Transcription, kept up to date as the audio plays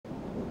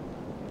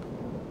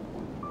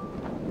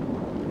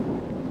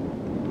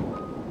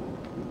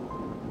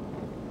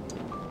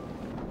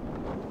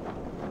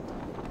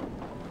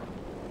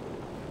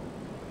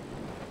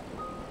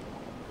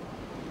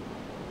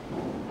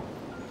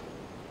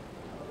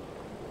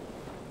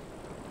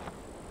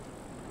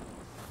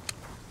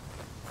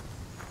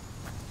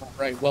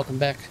Right, welcome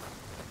back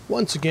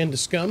once again to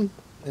SCUM,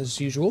 as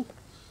usual.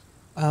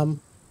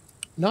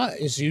 Not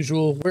as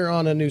usual, we're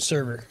on a new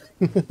server.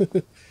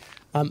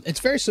 It's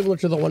very similar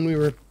to the one we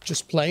were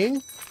just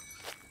playing,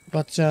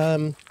 but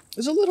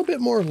there's a little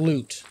bit more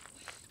loot.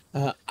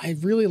 I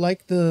really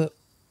like the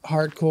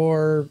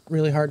hardcore,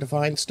 really hard to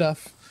find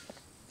stuff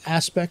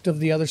aspect of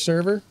the other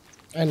server,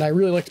 and I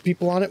really like the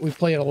people on it. We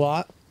play it a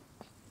lot,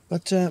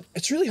 but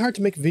it's really hard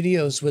to make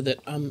videos with it.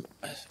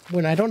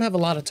 When I don't have a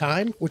lot of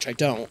time, which I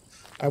don't.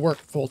 I work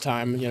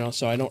full-time, you know,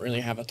 so I don't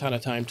really have a ton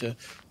of time to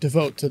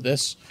devote to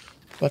this.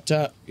 But,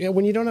 yeah,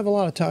 when you don't have a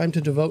lot of time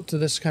to devote to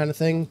this kind of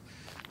thing,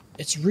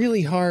 it's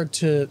really hard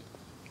to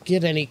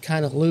get any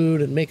kind of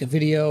loot and make a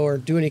video or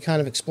do any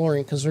kind of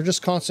exploring, because they're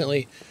just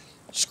constantly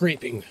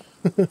scraping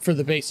for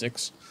the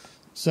basics.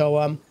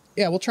 So,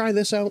 yeah, we'll try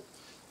this out.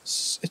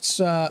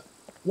 It's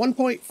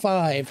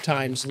 1.5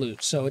 times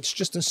loot, so it's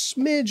just a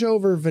smidge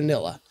over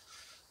vanilla.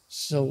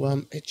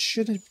 So, it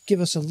should give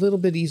us a little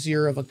bit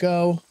easier of a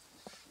go.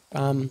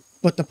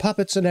 But the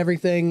puppets and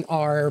everything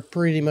are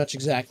pretty much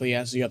exactly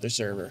as the other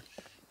server.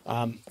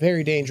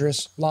 Very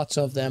dangerous, lots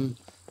of them,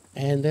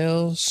 and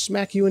they'll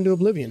smack you into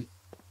oblivion.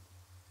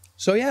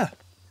 So yeah,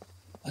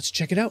 let's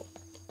check it out.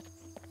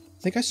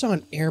 I think I saw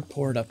an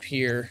airport up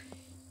here,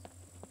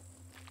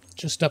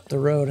 just up the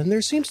road, and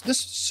this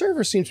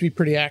server seems to be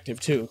pretty active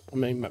too. I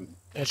mean,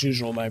 as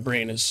usual, my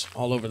brain is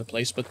all over the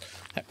place, but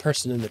that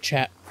person in the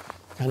chat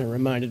kind of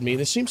reminded me.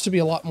 There seems to be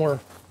a lot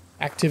more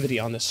activity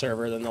on this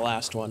server than the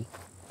last one.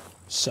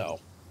 So,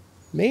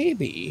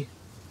 maybe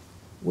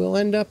we'll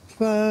end up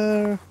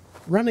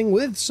running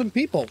with some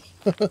people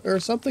or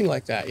something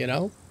like that, you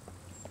know?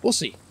 We'll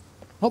see.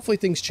 Hopefully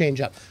things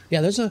change up.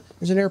 Yeah, there's an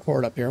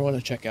airport up here I want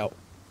to check out.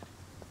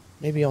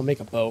 Maybe I'll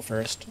make a bow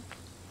first.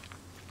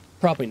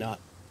 Probably not.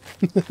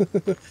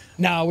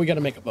 No, we got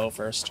to make a bow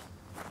first.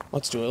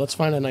 Let's do it. Let's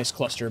find a nice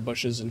cluster of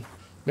bushes and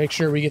make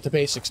sure we get the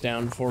basics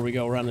down before we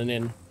go running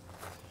in.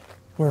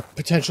 Where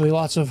potentially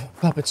lots of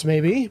puppets may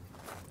be.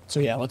 So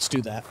yeah, let's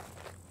do that.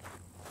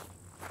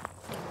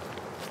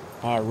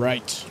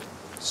 Alright,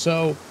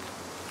 so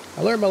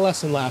I learned my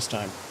lesson last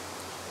time.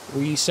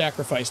 We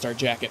sacrificed our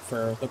jacket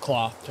for the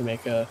cloth to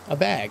make a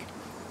bag.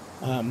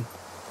 We're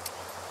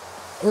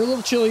a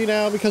little chilly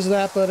now because of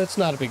that, but it's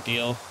not a big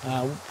deal.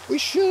 We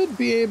should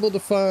be able to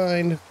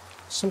find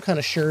some kind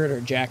of shirt or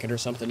jacket or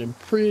something in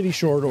pretty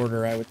short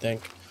order, I would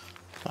think.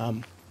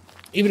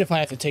 Even if I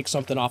have to take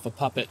something off a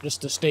puppet just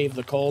to stave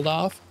the cold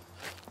off,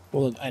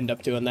 we'll end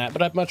up doing that.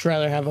 But I'd much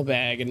rather have a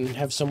bag and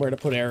have somewhere to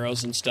put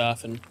arrows and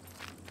stuff and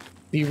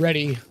be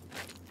ready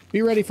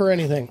for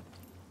anything,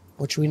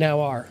 which we now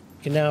are.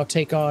 We can now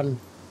take on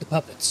the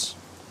puppets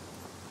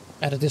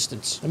at a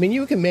distance. I mean,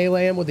 you can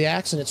melee them with the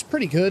axe, and it's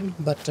pretty good,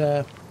 but,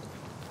 I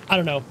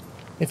don't know.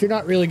 If you're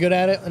not really good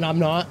at it, and I'm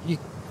not,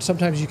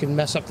 sometimes you can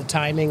mess up the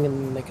timing,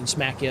 and they can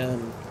smack you,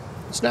 and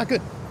it's not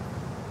good.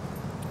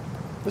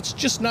 It's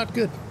just not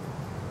good.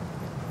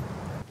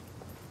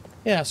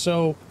 Yeah,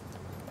 so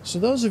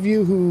those of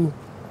you who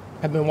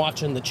have been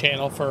watching the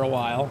channel for a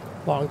while,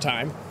 long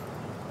time,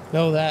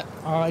 know that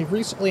I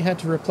recently had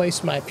to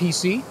replace my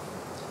PC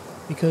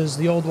because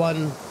the old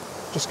one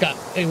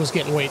it was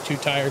getting way too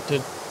tired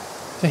to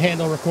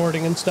handle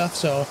recording and stuff,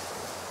 so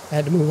I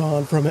had to move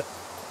on from it.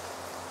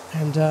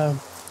 And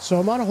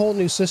so I'm on a whole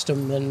new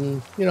system,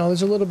 and you know,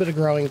 there's a little bit of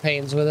growing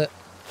pains with it.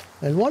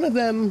 And one of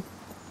them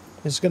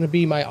is going to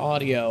be my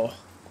audio.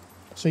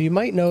 So you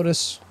might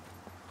notice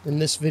in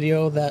this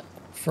video that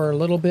for a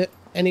little bit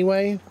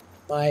anyway,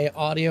 my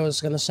audio is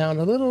going to sound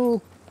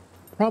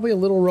probably a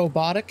little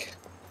robotic.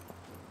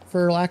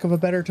 For lack of a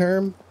better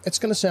term, it's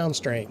going to sound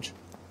strange.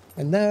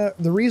 And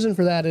the reason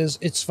for that is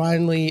it's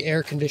finally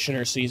air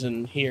conditioner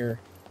season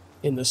here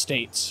in the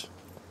States.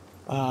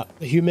 The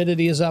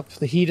humidity is up,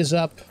 the heat is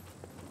up,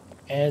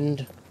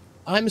 and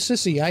I'm a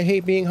sissy. I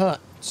hate being hot,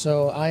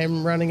 so I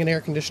am running an air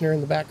conditioner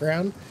in the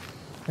background,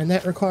 and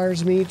that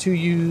requires me to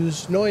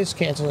use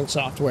noise-canceling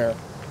software.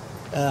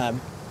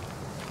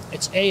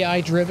 It's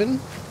AI-driven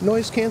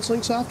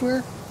noise-canceling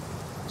software,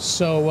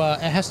 so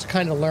it has to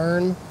kind of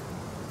learn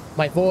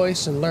my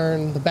voice and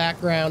learn the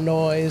background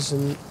noise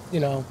and, you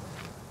know,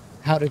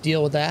 how to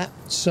deal with that.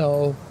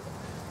 So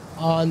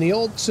on the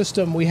old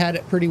system, we had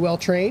it pretty well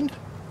trained,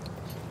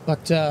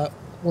 but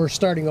we're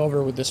starting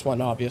over with this one,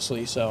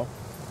 obviously, so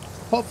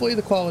hopefully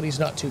the quality's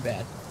not too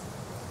bad.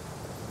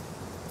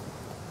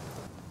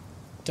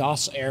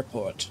 DOS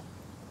Airport.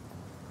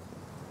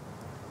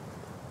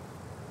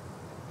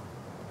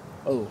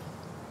 Oh,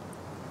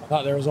 I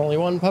thought there was only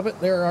one puppet.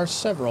 There are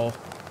several.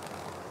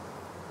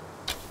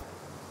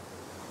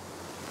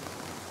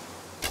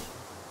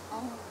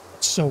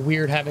 So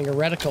weird having a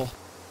reticle.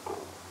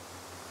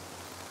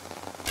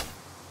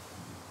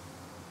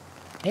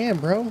 Damn,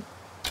 bro. How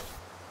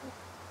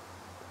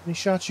many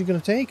shots you gonna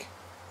take?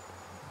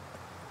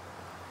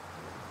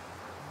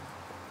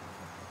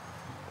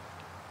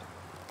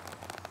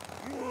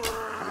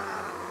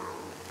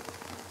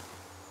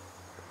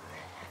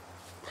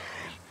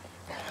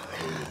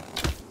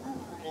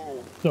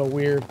 So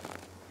weird.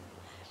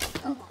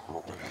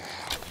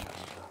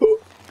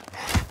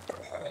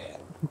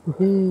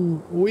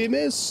 Ooh, we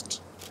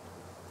missed.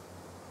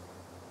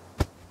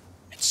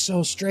 It's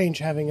so strange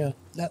having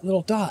that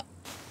little dot.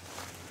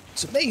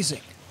 It's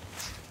amazing.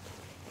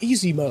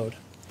 Easy mode.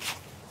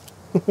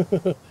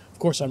 Of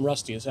course, I'm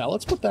rusty as hell.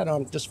 Let's put that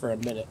on just for a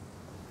minute,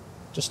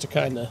 just to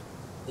kind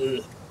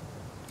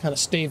of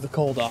stave the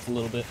cold off a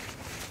little bit.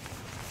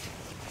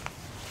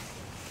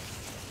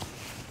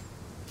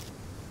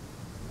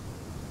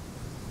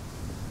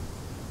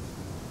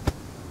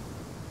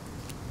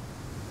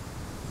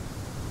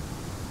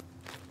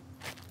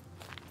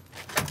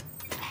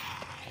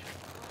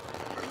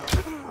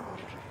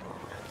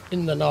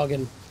 In the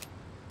noggin.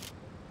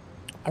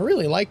 I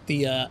really like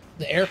the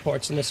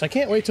airports in this. I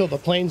can't wait till the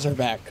planes are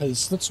back,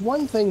 because that's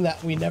one thing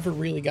that we never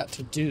really got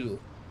to do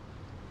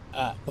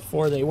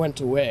before they went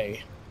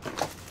away.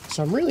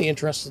 So I'm really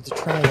interested to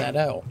try that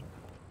out.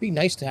 It'd be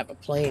nice to have a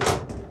plane.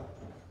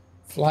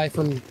 Fly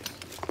from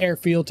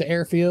airfield to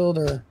airfield,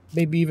 or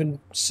maybe even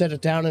set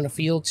it down in a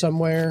field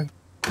somewhere.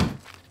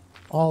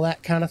 All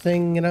that kind of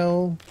thing, you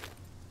know.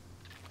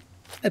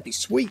 That'd be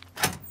sweet.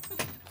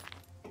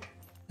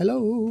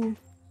 Hello.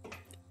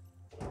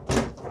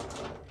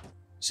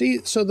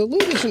 See, so the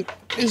loot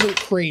isn't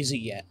crazy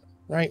yet,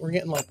 right? We're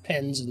getting like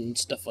pens and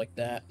stuff like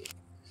that.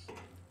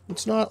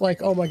 It's not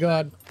like, oh my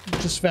god,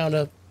 just found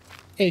a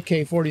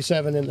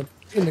AK-47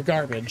 in the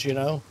garbage, you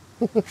know.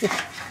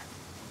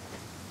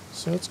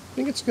 So I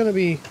think it's going to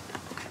be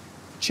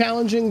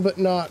challenging, but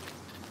not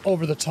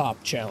over the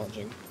top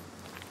challenging.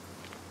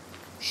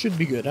 Should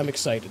be good. I'm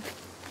excited.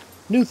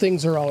 New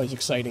things are always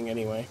exciting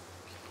anyway.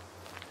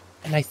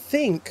 And I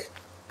think,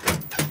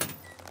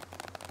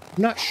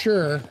 I'm not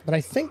sure, but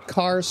I think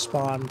cars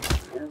spawn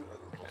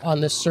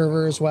on this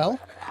server as well.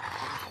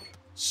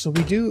 So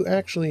we do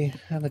actually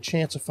have a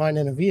chance of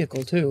finding a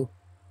vehicle too.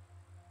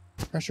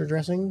 Pressure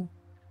dressing.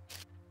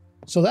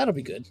 So that'll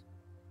be good.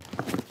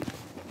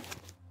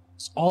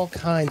 It's all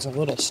kinds of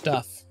little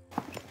stuff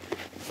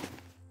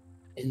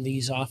in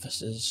these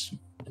offices,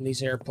 in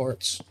these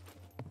airports.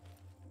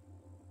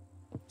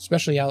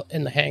 Especially out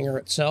in the hangar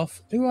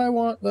itself. Do I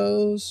want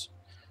those?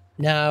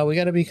 No, we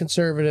gotta be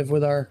conservative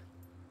with our...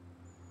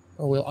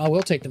 Oh, I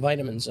will take the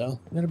vitamins, though.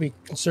 We gotta be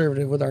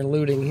conservative with our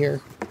looting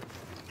here.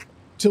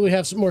 Till we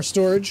have some more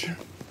storage.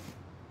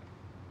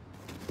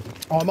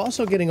 Oh, I'm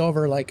also getting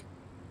over, like,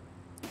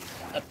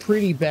 a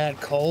pretty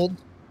bad cold.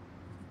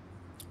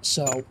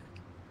 So,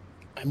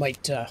 I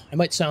might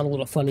sound a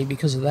little funny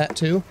because of that,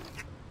 too.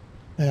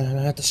 And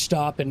I have to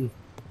stop and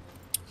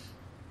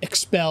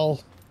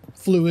expel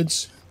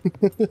fluids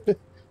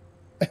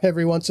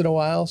every once in a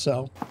while,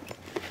 so...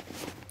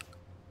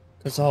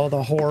 Because all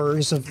the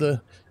horrors of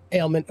the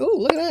ailment... Oh,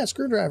 look at that,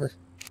 screwdriver.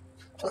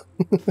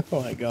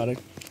 Oh my god, I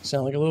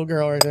sound like a little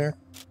girl right there.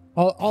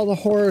 All the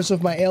horrors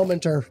of my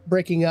ailment are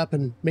breaking up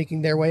and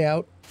making their way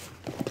out.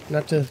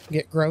 Not to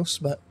get gross,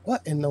 but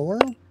what in the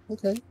world?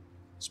 Okay.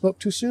 Spoke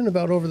too soon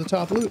about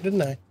over-the-top loot,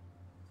 didn't I?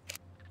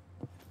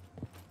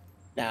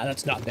 Nah,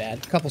 that's not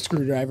bad. A couple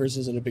screwdrivers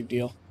isn't a big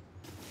deal.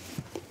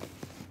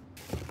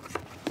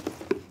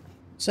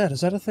 What's that?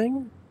 Is that a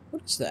thing?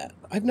 What is that?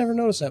 I've never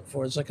noticed that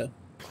before. It's like a...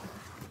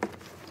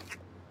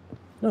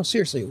 No,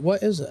 seriously,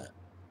 what is that?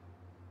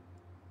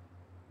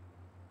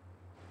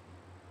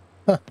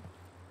 Huh.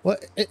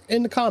 What?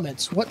 In the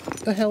comments, what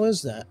the hell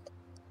is that?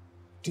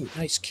 Dude,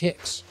 nice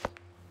kicks.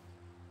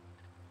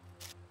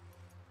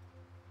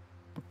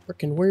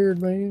 Freaking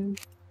weird, man.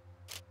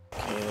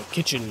 Okay,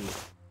 kitchen.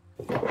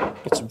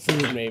 Get some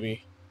food,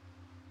 maybe.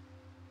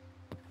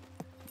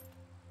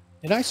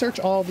 Did I search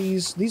all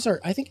these? These are,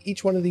 I think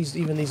each one of these,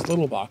 even these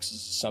little boxes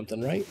is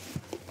something, right?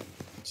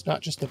 It's not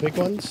just the big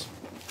ones.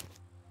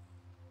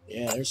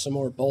 Yeah, there's some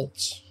more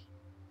bolts.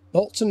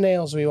 Bolts and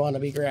nails we want to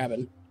be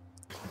grabbing.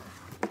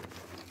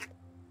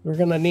 We're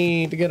going to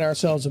need to get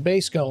ourselves a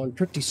base going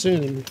pretty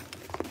soon.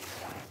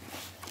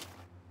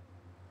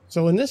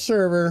 So in this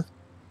server,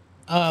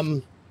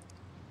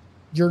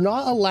 you're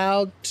not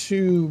allowed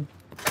to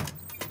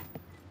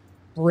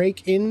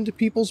break into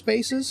people's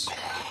bases.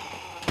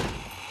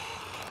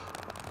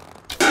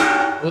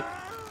 Whoop.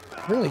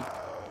 Really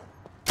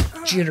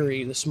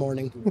jittery this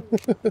morning.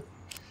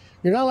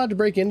 You're not allowed to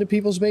break into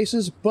people's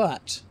bases,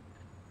 but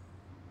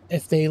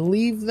if they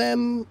leave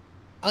them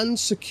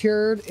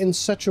unsecured in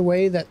such a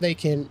way that they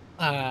can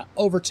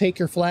overtake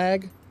your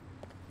flag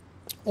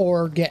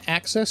or get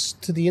access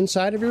to the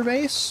inside of your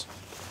base,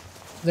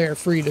 they're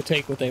free to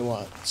take what they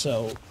want.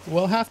 So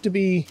we'll have to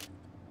be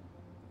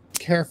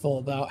careful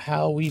about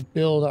how we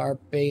build our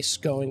base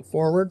going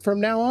forward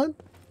from now on.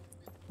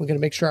 We're going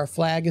to make sure our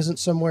flag isn't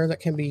somewhere that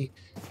can be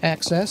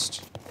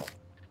accessed.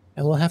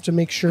 And we'll have to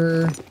make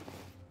sure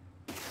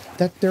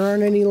that there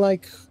aren't any,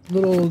 like,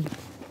 little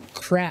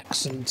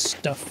cracks and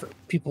stuff for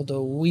people to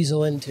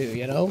weasel into,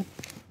 you know?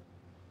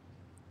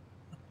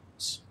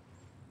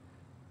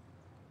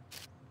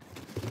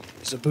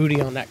 There's a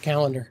booty on that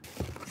calendar.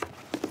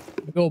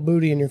 Big old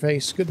booty in your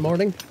face. Good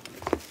morning.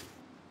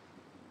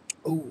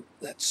 Oh,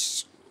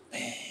 that's...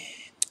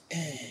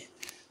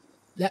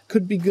 that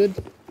could be good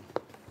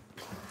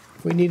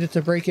if we needed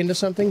to break into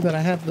something, but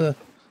I have the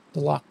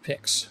lock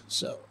picks,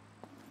 so...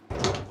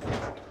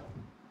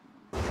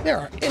 There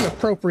are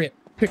inappropriate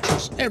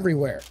pictures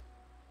everywhere.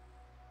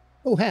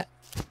 Oh, hat.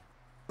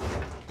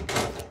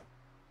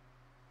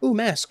 Ooh,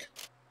 mask.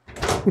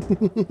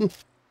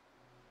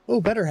 Oh,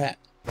 better hat.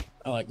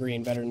 I like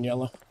green better than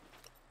yellow.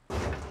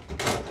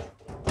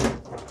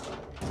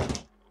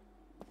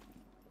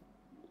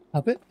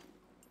 Puppet?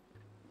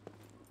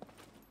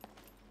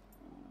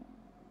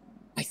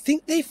 I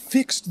think they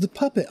fixed the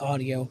puppet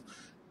audio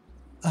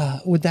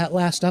with that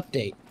last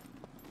update.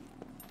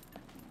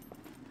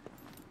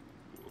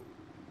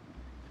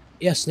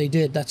 Yes, they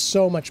did. That's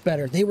so much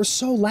better. They were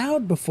so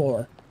loud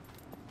before.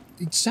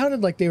 It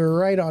sounded like they were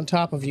right on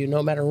top of you,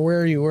 no matter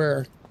where you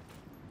were.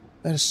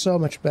 That is so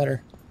much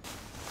better.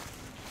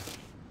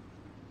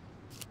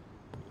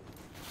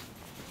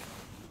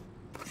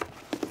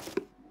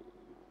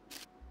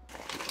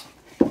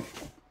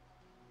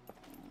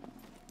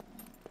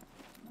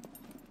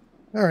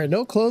 Alright,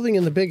 no clothing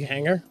in the big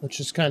hangar, which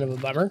is kind of a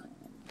bummer.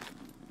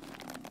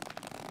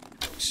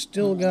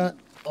 Still got...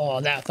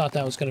 Oh, I thought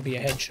that was going to be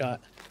a headshot.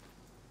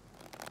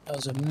 That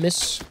was a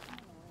miss.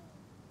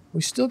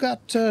 We still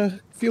got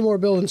a few more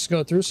buildings to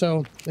go through,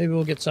 so maybe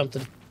we'll get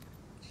something.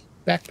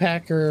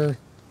 Backpack or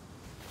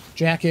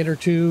jacket or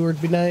two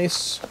would be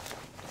nice.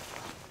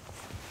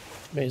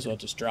 May as well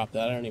just drop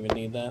that. I don't even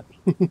need that.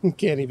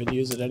 Can't even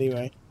use it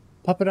anyway.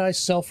 Puppet eyes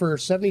sell for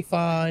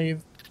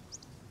 75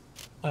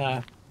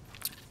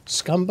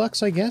 SCUM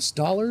bucks, I guess?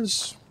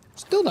 Dollars?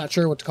 Still not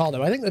sure what to call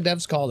them. I think the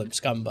devs call them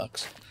SCUM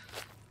bucks.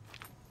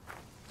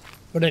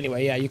 But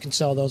anyway, yeah, you can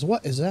sell those.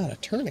 What is that? A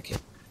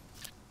tourniquet?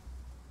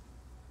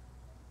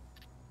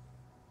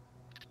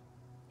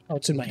 Oh,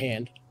 it's in my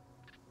hand.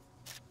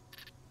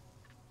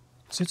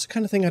 So it's the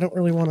kind of thing I don't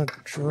really want to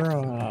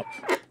drop.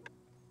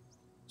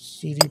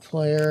 CD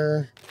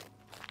player.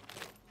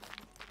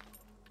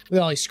 Look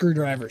at all these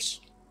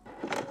screwdrivers.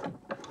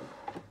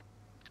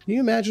 Can you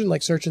imagine,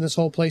 like, searching this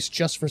whole place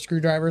just for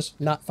screwdrivers,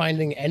 not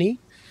finding any,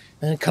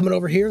 and then coming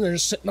over here and they're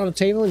just sitting on a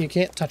table and you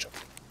can't touch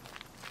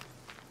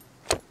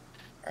them?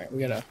 Alright,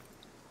 we gotta...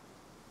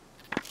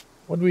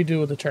 What did we do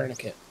with the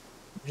tourniquet?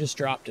 We just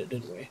dropped it,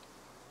 didn't we?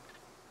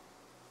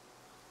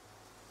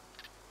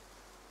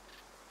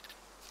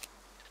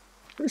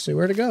 Seriously,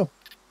 where'd it go?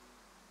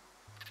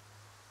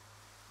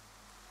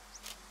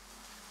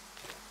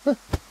 Huh.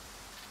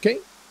 Okay.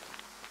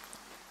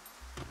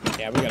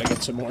 Yeah, we gotta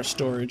get some more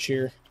storage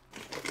here.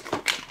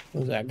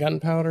 What was that?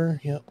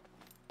 Gunpowder? Yep.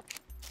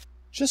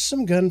 Just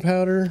some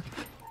gunpowder.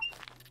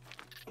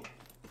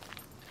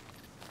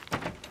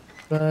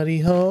 Buddy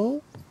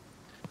ho.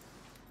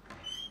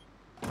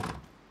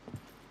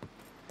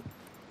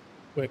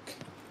 Quick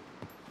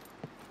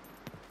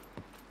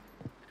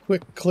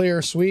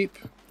clear sweep.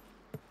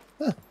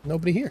 Huh,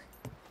 nobody here.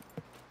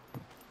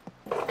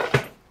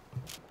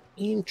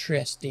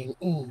 Interesting.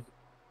 Ooh.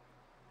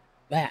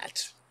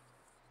 That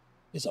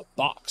is a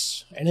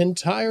box. An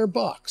entire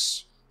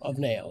box of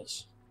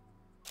nails.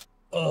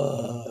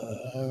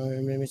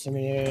 Maybe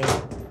somebody...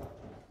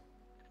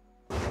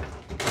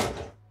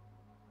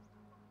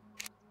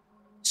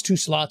 It's 2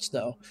 slots,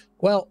 though.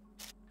 Well,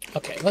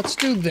 okay, let's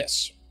do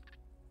this.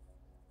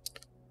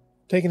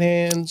 Taking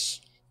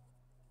hands.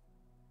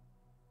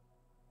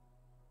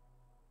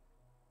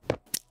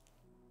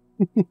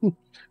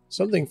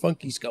 Something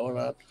funky's going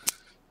on.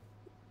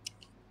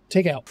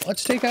 Take out.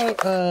 Let's take out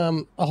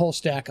a whole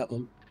stack of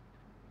them.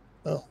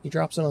 Oh, he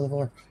drops it on the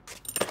floor.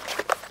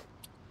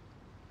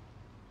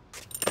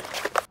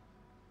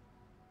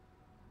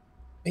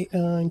 Eight,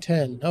 9,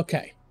 10.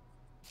 Okay.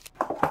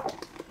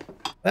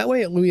 That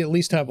way we at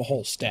least have a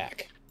whole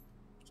stack.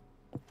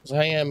 Because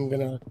I am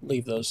going to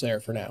leave those there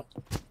for now.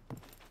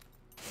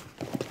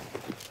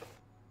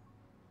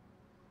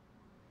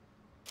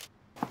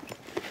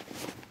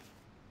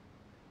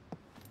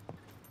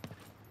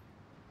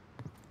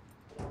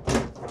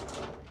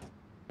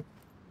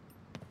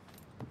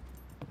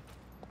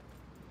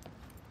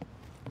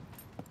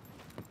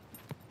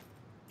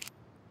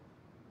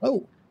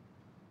 Oh.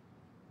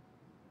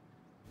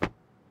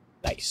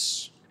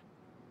 Nice.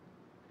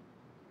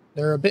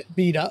 They're a bit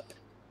beat up.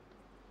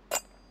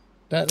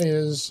 That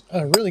is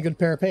a really good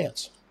pair of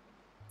pants.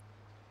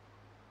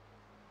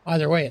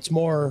 Either way, it's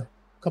a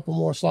couple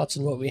more slots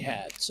than what we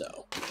had,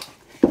 so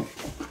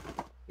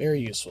very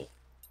useful.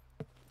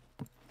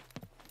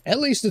 At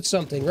least it's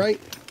something,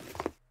 right?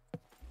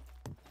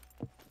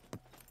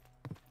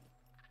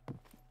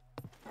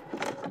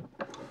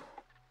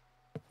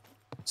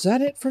 Is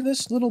that it for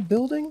this little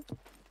building?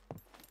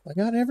 I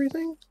got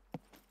everything?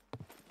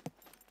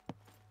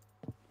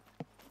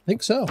 I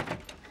think so.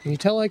 Can you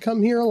tell I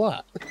come here a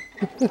lot?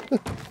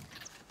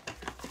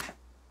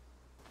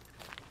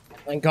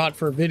 Thank God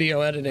for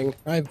video editing.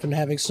 I've been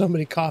having so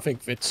many coughing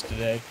fits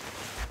today.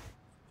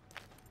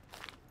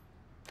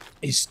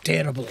 It's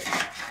terrible.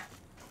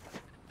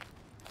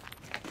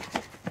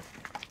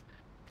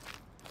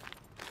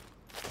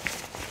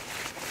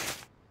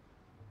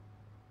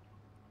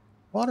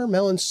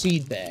 Watermelon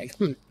seed bag.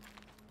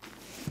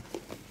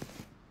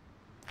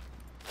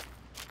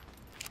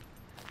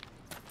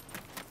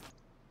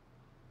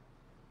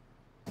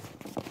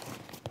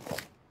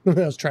 I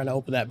was trying to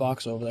open that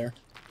box over there.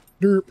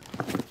 Derp.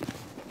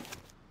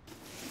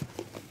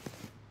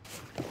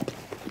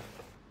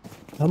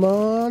 Come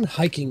on,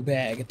 hiking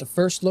bag at the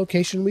first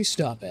location we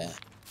stop at.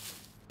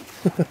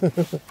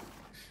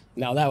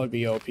 Now that would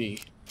be OP.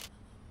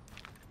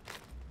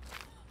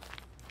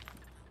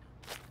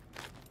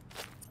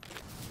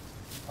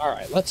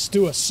 Alright, let's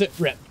do a sit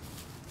rep.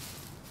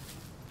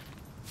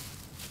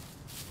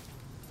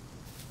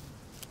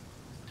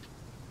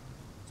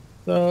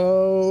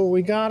 So,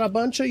 we got a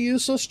bunch of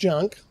useless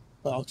junk.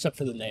 Well, except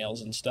for the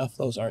nails and stuff.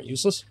 Those aren't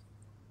useless.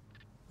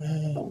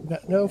 We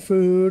got no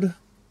food.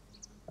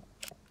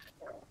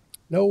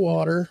 No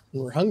water.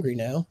 We're hungry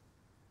now.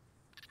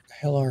 Where the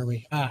hell are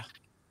we? Ah.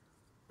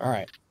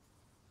 Alright.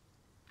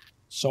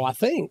 So I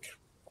think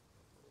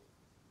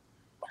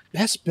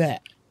best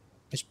bet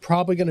is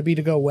probably going to be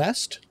to go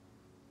west.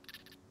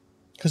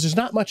 Because there's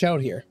not much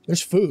out here.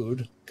 There's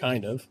food,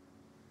 kind of.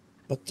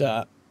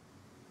 But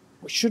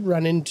we should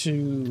run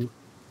into...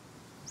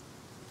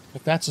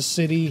 If that's a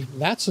city,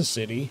 that's a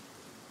city.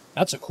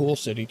 That's a cool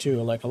city,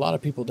 too. Like, a lot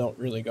of people don't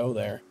really go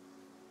there.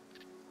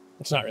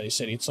 It's not really a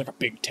city. It's like a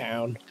big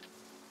town.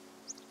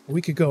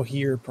 We could go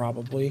here,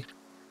 probably.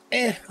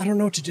 I don't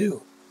know what to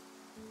do.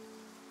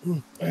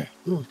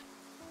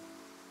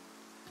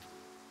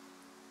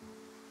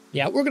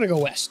 Yeah, we're going to go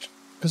west.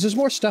 Because there's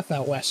more stuff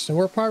out west. And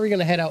we're probably going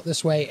to head out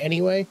this way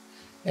anyway.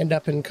 End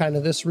up in kind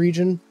of this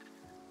region.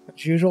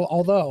 As usual.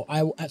 Although,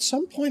 at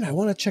some point, I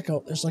want to check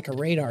out... There's like a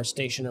radar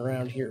station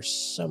around here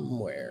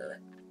somewhere.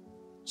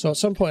 So at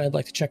some point, I'd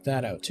like to check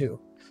that out, too.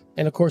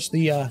 And, of course,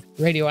 the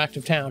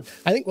radioactive town.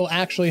 I think we'll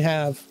actually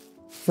have,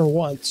 for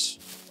once,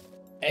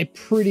 a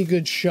pretty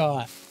good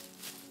shot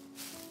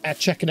at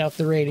checking out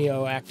the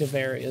radioactive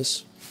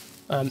areas.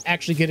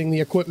 Actually getting the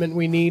equipment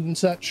we need and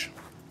such.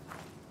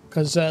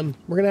 Because we're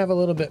going to have a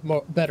little bit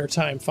better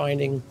time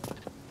finding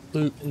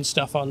loot and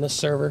stuff on this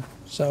server.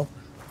 So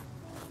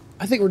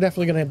I think we're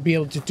definitely going to be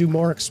able to do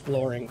more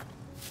exploring.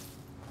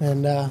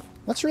 And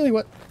that's really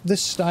what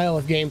this style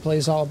of gameplay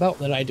is all about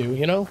that I do,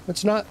 you know?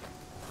 It's not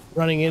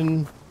running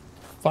in,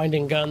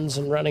 finding guns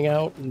and running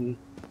out and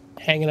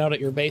hanging out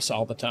at your base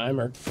all the time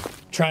or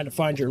trying to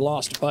find your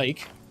lost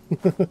bike.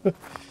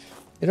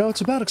 You know,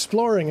 it's about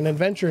exploring and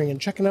adventuring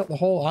and checking out the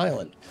whole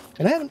island.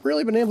 And I haven't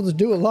really been able to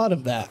do a lot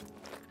of that.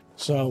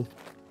 So,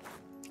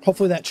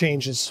 hopefully that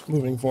changes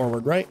moving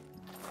forward, right?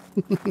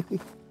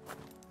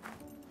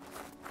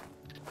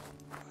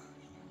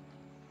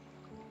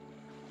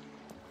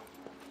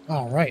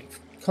 Alright,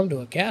 come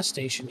to a gas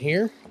station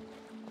here.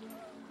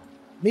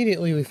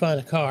 Immediately we find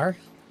a car.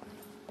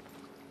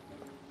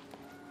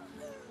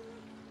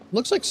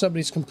 Looks like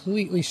somebody's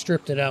completely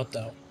stripped it out,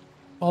 though.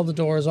 All the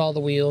doors, all the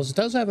wheels. It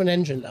does have an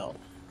engine, though.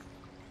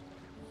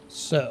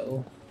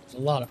 So, there's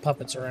a lot of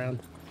puppets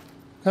around.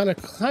 Kind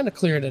of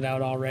cleared it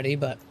out already,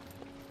 but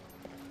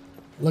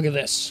look at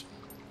this.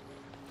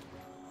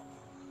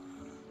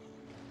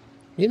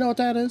 You know what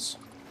that is?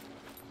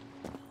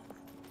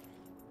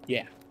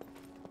 Yeah.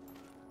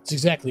 It's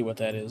exactly what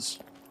that is.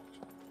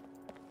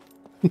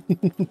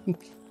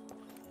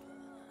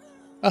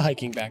 A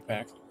hiking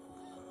backpack.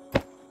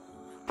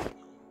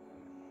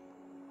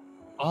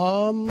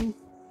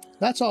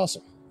 That's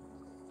awesome.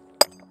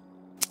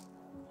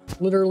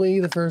 Literally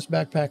the first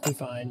backpack we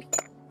find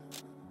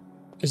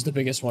is the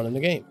biggest one in the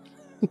game.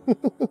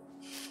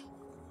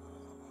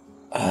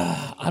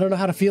 I don't know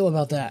how to feel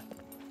about that.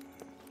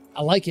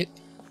 I like it,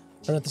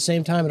 but at the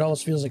same time, it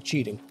almost feels like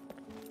cheating.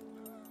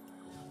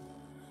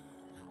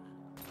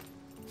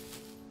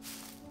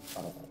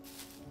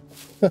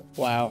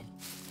 Wow.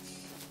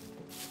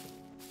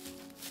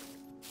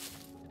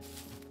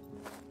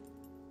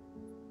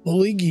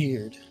 Fully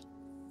geared.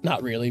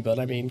 Not really, but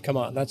I mean, come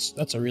on,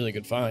 that's a really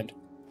good find.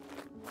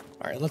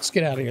 All right, let's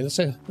get out of here.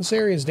 This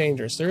area is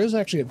dangerous. There is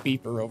actually a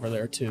beeper over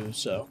there too,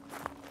 so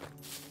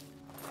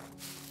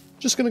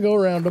just gonna go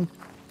around him.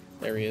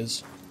 There he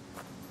is.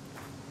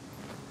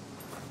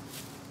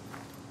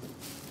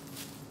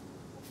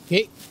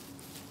 Okay,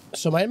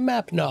 so my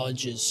map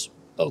knowledge is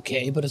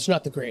okay, but it's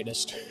not the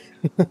greatest.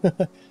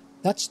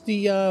 That's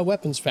the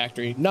weapons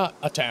factory, not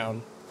a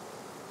town.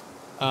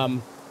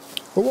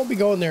 We won't be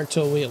going there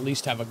until we at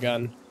least have a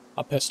gun,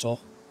 a pistol,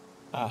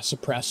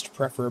 suppressed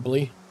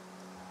preferably.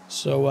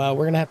 So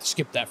we're gonna have to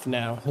skip that for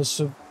now. There's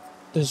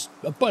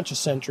a bunch of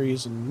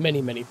sentries and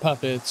many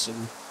puppets,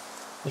 and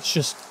it's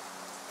just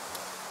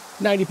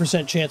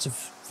 90% chance of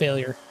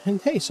failure.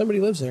 And hey, somebody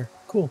lives there.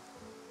 Cool.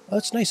 Oh,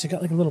 that's nice. They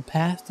got like a little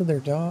path to their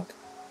dog.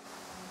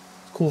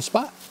 Cool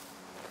spot.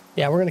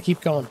 Yeah, we're gonna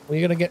keep going.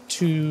 We're gonna get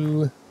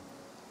to...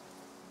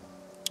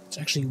 It's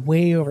actually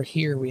way over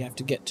here we have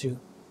to get to.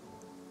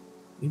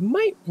 We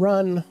might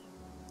run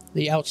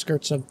the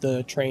outskirts of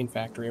the train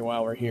factory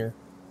while we're here.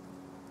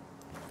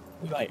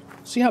 We might.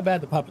 See how bad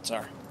the puppets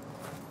are.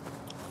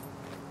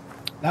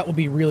 That will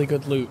be really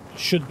good loot.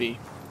 Should be.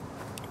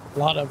 A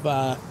lot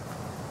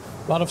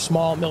of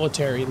small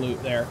military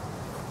loot there.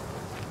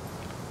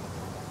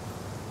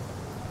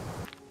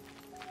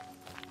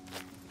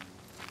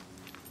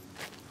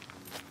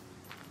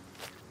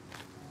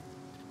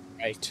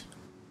 Right.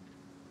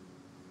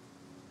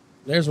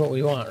 There's what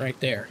we want right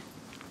there.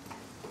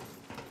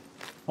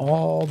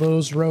 All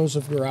those rows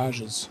of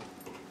garages.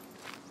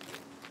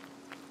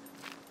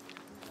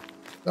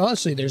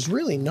 Honestly, there's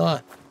really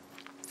not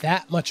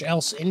that much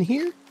else in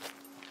here.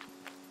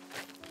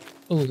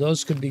 Oh,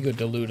 those could be good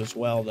to loot as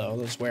well, though.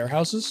 Those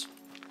warehouses.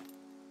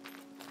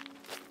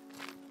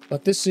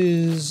 But this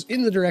is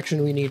in the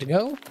direction we need to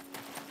go.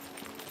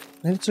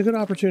 And it's a good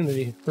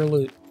opportunity for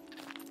loot.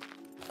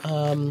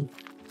 And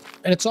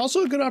it's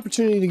also a good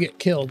opportunity to get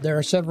killed. There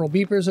are several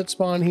beepers that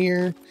spawn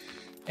here.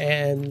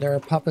 And there are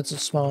puppets that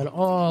spawn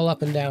all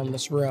up and down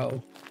this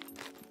row.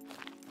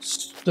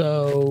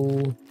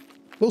 So,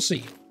 we'll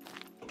see.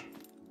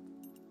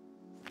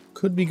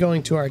 Could be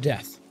going to our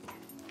death.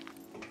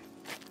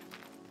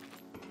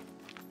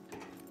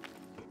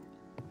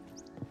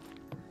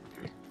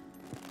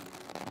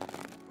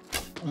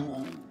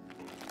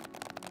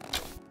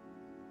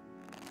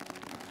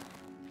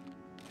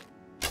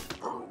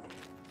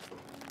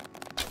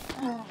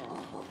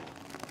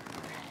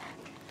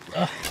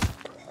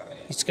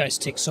 These guys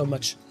take so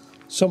much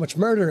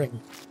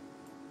murdering.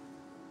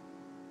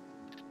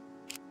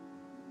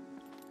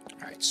 All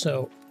right,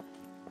 so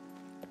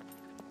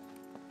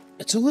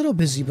it's a little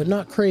busy, but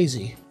not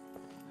crazy.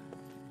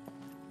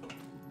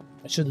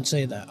 I shouldn't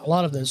say that. A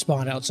lot of them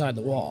spawn outside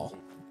the wall.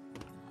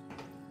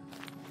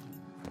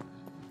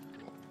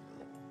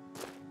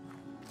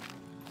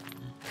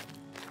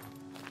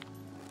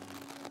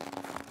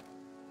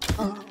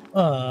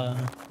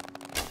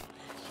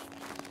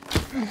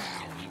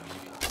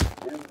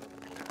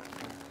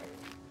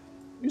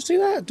 You see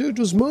that? Dude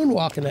was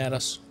moonwalking at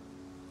us.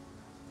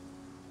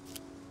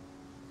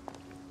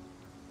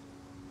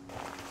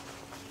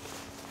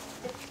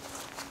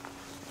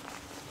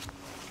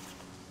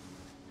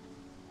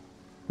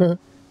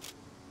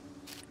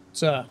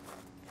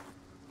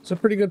 It's a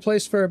pretty good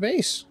place for a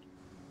base.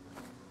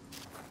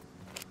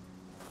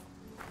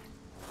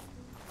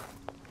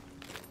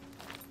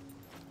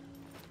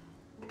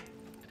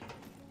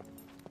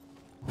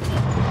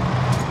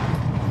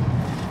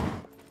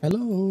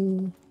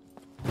 Hello.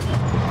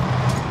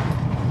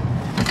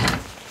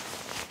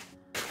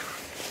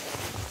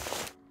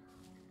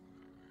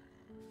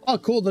 Oh,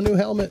 cool, the new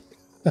helmet.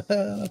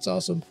 That's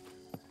awesome.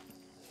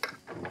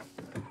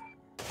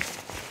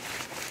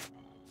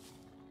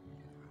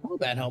 Oh,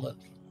 that helmet.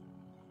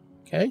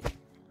 Okay.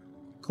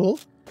 Cool.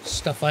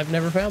 Stuff I've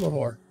never found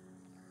before.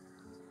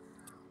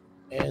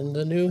 And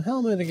the new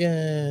helmet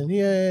again.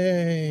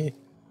 Yay.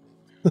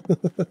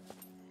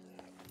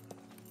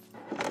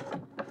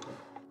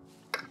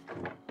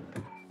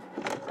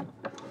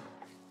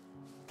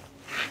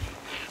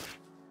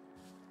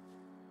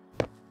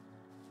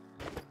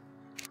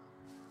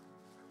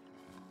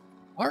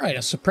 All right, a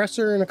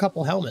suppressor and a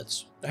couple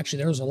helmets. Actually,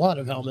 there was a lot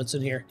of helmets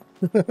in here.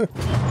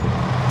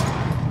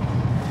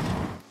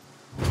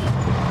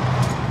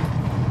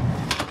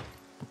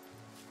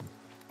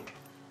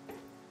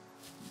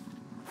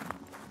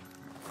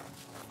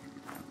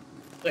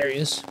 There he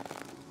is.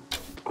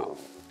 Oh,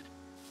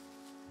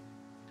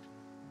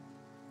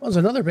 there's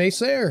another base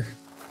there.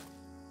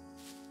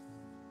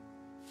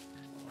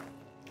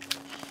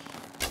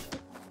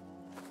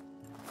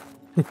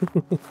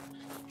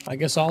 I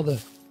guess all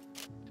the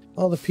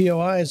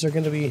POIs are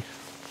going to be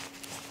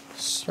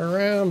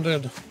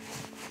surrounded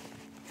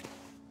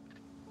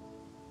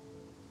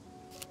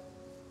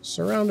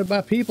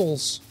by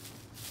peoples.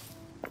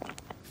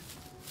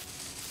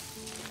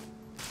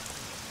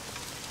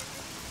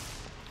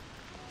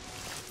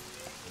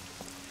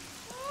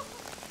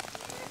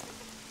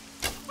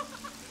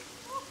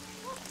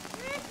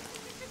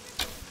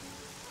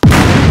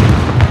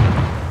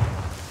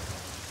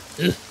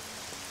 Ugh.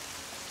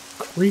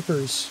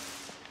 Creepers.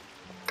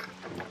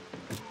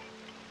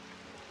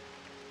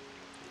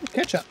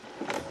 Ketchup.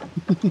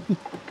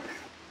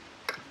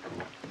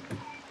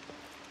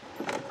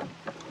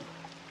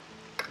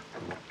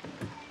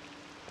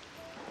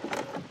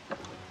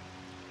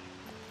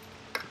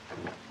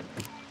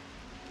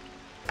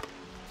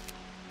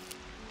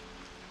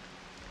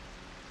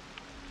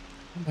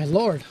 Oh my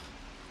lord.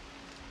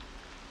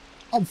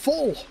 I'm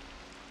full.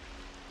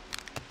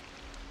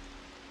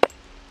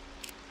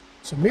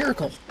 It's a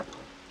miracle.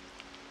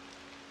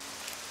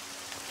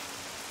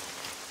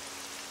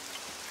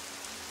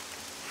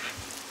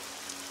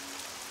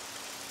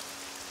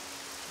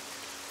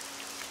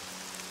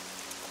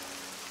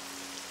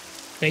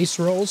 Face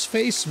Rolls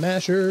Face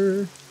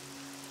Smasher.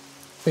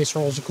 Face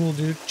Roll's a cool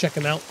dude. Check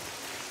him out.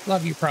 A lot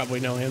of you probably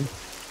know him.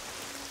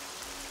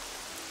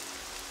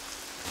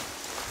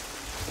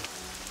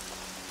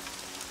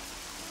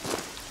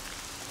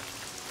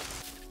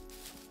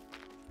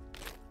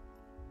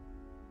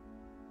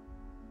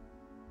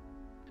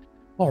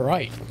 All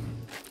right.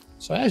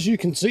 So as you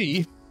can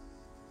see,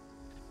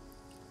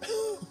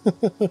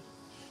 the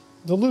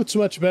loot's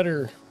much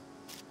better.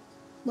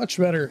 Much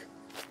better.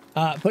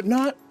 But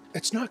not...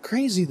 It's not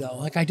crazy, though.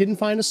 Like, I didn't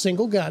find a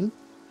single gun.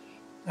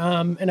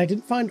 And I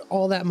didn't find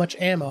all that much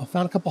ammo. I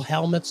found a couple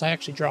helmets. I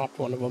actually dropped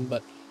one of them,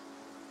 but...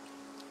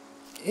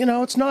 You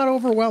know, it's not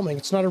overwhelming.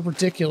 It's not a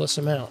ridiculous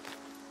amount.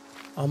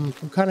 I'm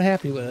kind of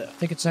happy with it. I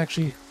think it's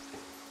actually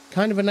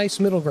kind of a nice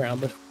middle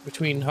ground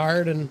between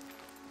hard and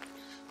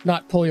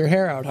not pull your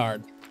hair out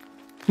hard.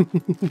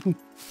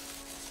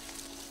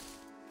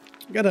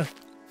 Gotta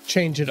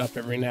change it up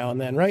every now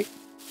and then, right?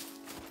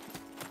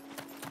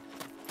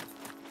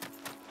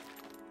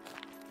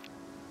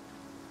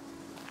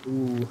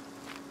 Ooh.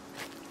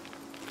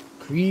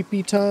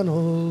 Creepy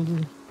tunnel.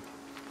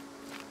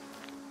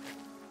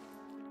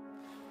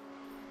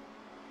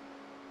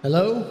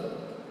 Hello?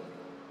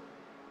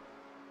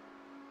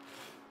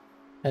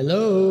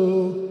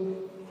 Hello?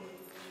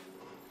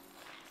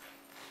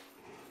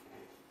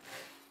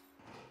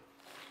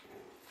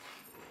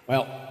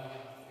 Well,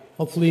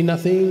 hopefully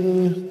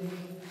nothing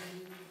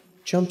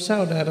jumps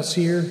out at us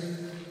here.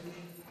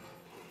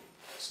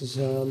 This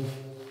is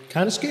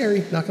kind of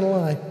scary, not gonna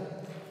lie.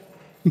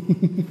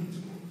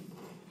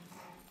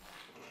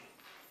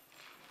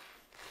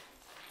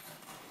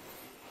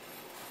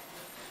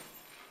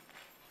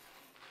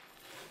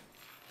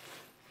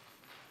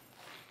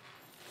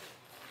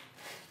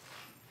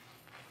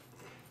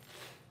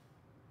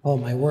 Oh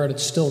my word,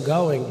 it's still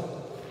going.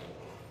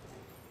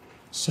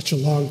 Such a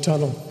long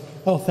tunnel.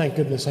 Oh, thank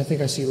goodness, I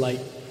think I see light.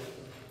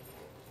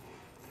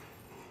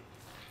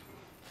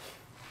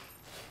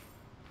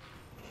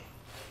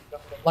 The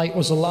light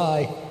was a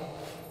lie.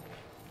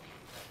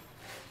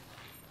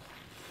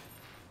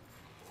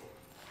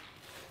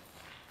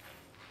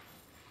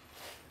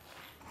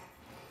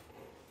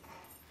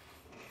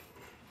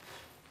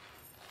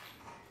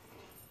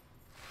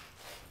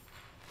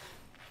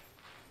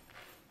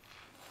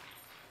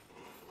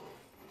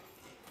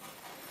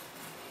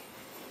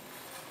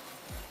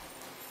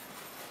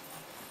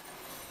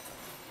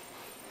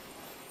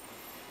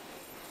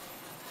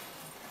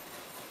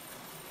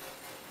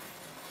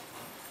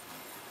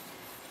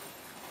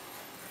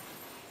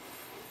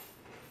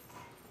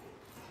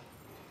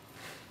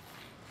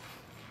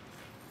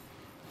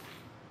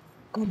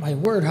 Oh my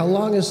word, how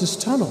long is this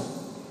tunnel?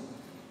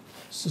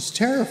 This is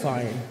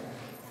terrifying.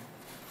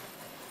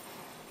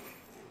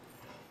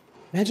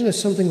 Imagine if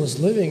something was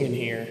living in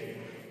here.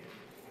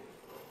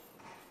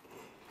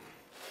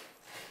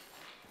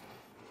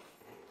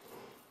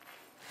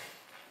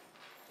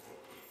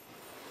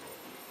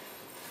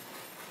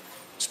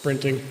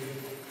 Sprinting.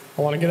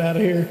 I want to get out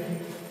of here.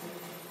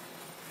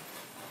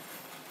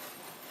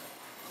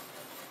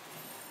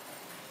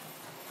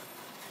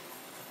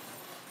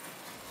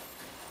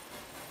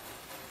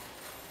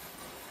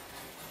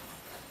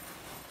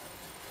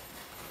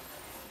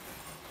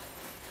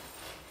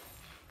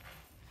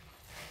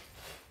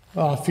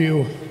 Oh,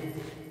 phew.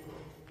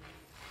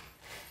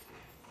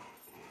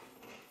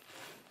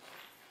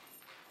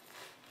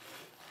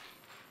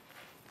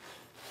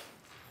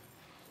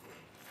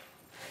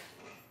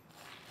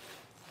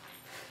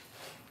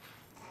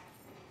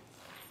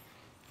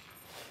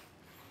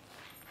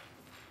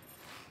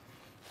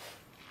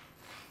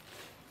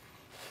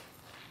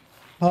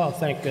 Oh,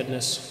 thank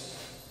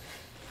goodness.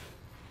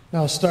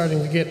 Now it's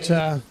starting to get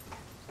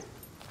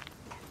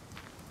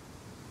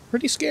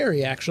pretty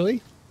scary,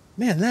 actually.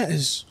 Man, that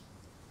is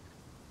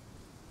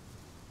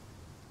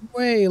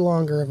way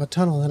longer of a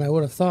tunnel than I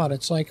would have thought.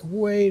 It's like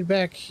way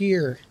back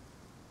here.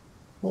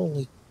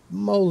 Holy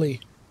moly.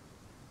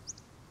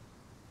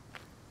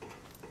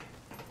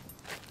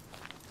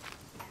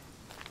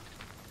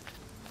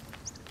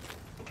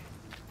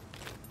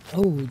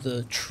 Oh,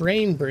 the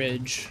train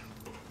bridge.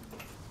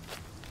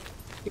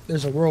 I think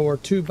there's a World War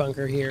II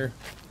bunker here.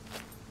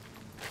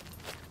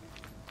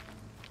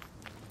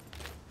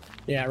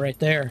 Yeah, right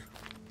there.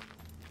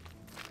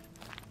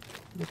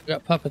 We've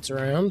got puppets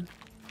around.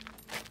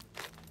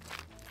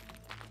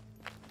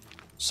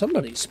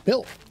 Somebody's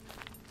built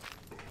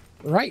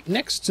right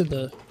next to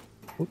the...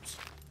 Oops.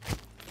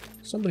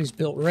 Somebody's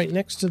built right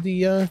next to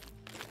the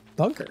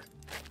bunker.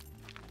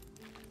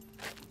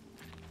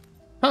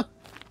 Huh.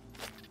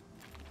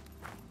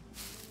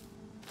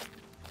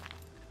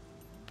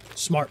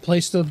 Smart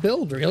place to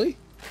build, really.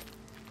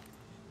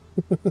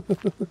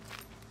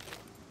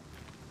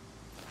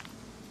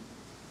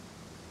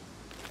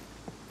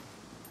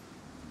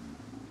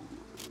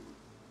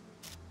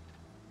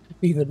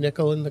 Leave a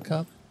nickel in the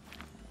cup.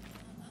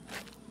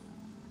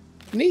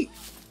 Neat.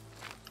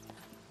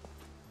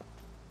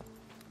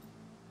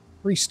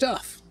 Free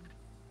stuff.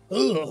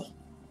 Ugh.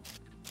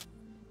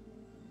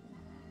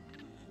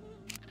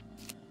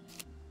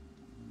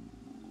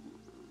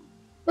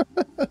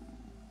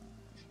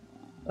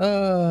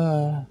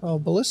 Oh,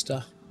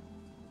 ballista.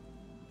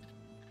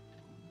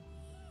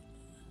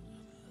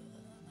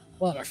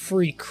 A lot of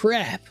free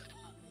crap.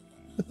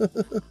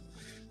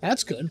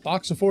 That's good.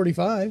 Box of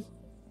 45.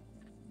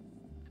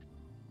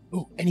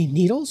 Oh, any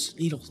needles?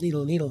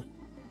 Needle.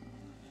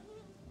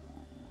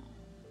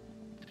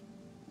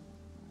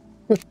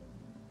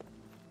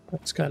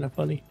 That's kind of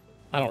funny.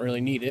 I don't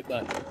really need it,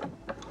 but...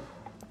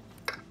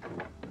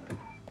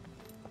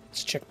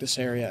 Let's check this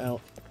area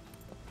out.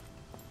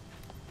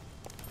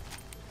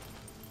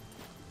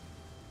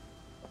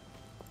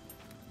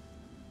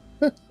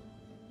 That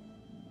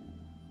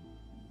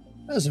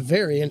was a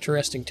very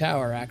interesting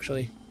tower,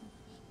 actually.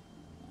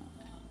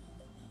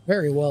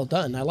 Very well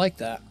done. I like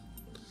that.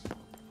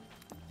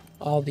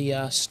 All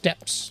the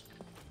steps.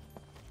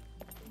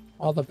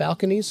 All the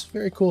balconies.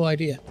 Very cool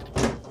idea.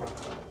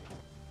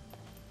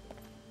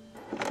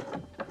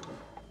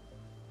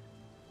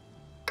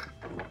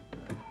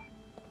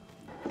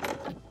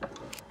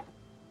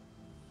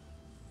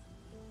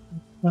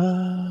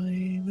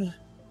 Five.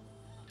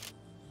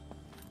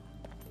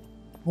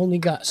 Only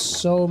got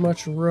so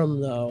much room,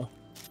 though.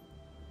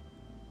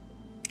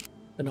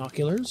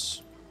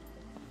 Binoculars.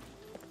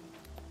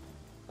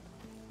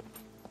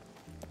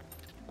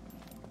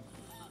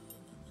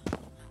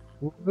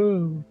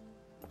 Woohoo.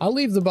 I'll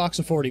leave the box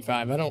of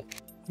 45. I don't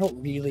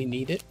really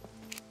need it.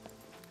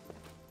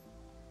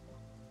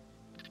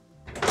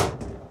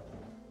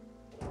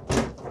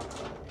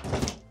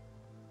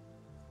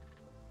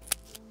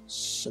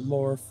 Some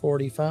more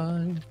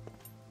 45.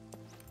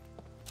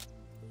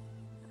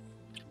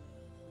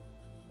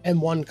 And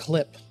one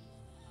clip.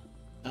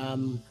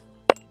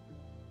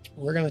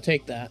 We're gonna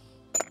take that.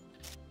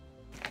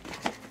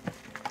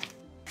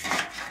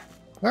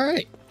 All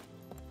right.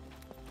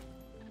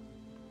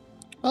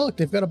 Oh, look,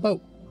 they've got a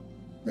boat.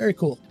 Very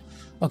cool.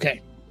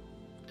 Okay.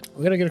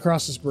 We gotta get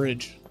across this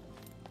bridge.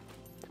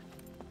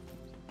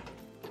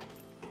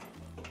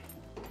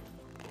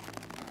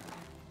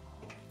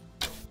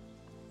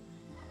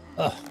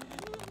 Ugh.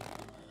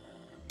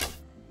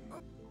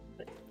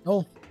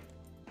 Oh.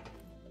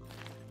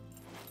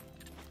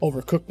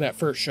 Overcooked that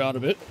first shot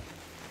of it.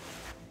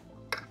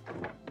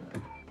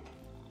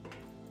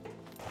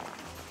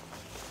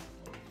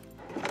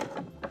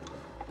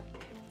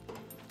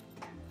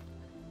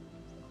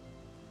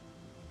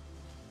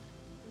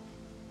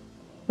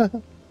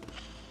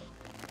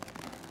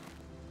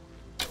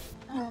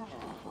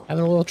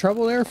 Having a little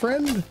trouble there,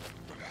 friend?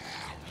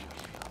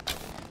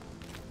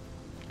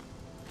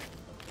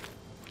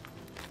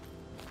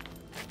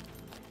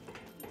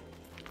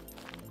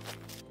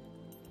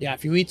 Yeah,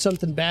 if you eat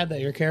something bad that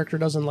your character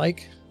doesn't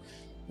like,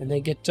 and they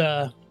get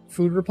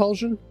food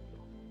repulsion,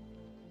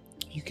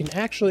 you can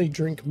actually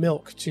drink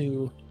milk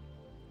to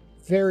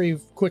very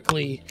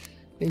quickly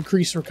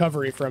increase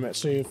recovery from it.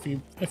 So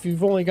if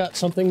you've only got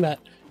something that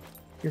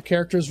your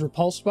character's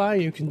repulsed by,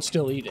 you can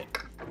still eat it.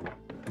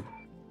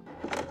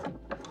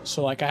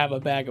 So like I have a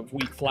bag of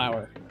wheat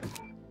flour.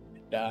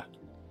 And,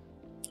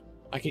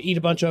 I can eat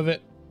a bunch of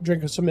it,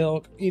 drink some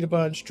milk, eat a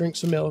bunch, drink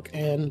some milk,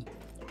 and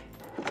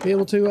be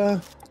able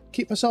to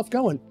keep myself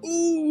going.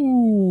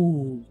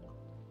 Ooh!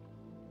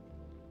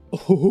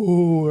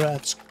 Ooh,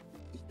 that's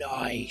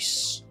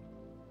nice.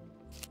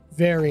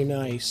 Very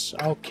nice.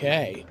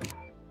 Okay.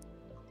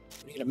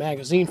 Need a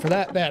magazine for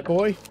that bad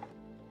boy.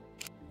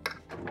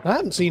 I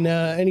haven't seen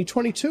any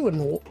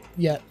 22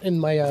 yet in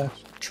my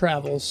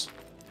travels.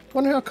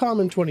 Wonder how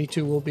common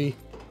 22 will be.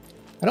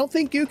 I don't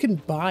think you can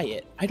buy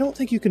it. I don't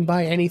think you can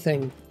buy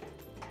anything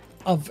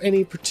of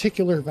any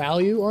particular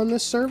value on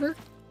this server,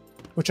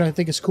 which I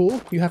think is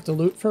cool. You have to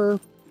loot for,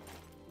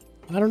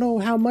 I don't know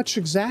how much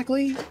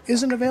exactly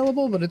isn't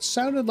available, but it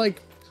sounded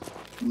like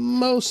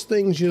most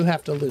things you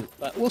have to loot.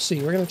 But we'll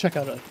see. We're going to check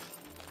out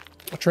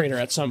a trader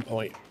at some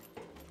point.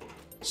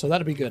 So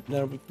that'll be good.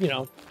 That'll be, you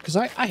know, because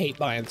I hate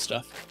buying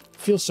stuff. It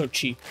feels so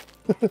cheap.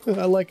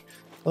 I like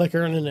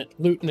earning it,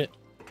 looting it.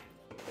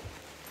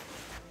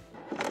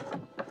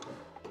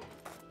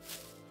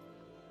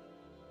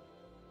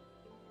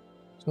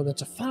 So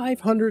that's a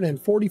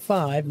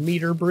 545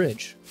 meter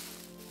bridge.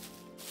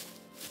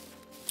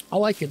 I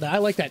like it. I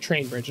like that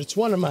train bridge. It's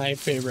one of my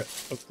favorite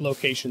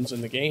locations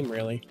in the game,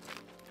 really.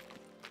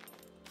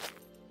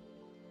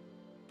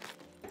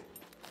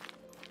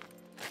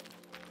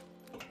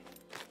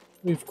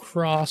 We've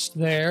crossed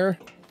there,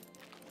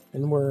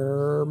 and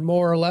we're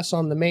more or less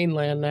on the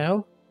mainland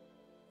now.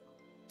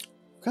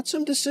 Got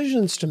some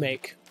decisions to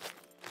make.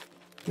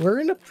 We're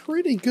in a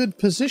pretty good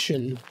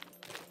position,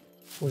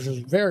 which is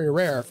very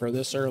rare for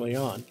this early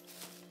on.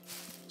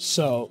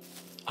 So,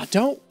 I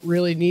don't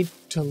really need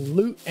to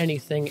loot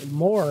anything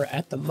more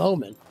at the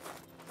moment.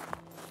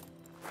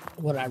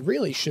 What I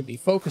really should be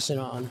focusing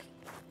on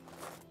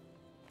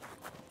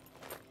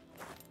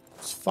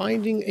is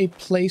finding a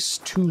place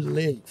to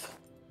live.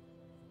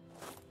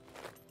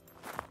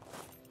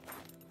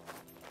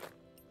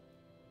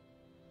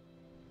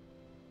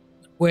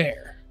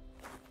 Where?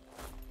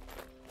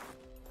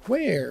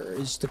 Where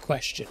is the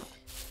question?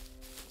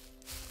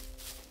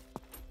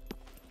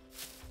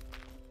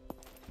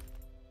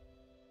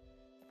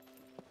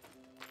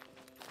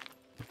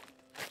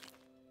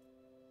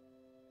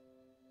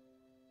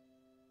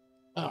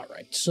 All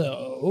right,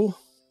 so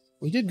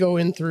we did go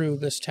in through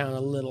this town a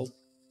little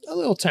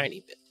tiny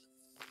bit,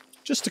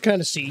 just to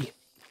kind of see.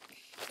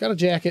 Got a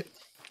jacket,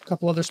 a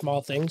couple other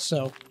small things,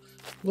 so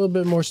a little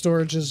bit more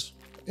storage is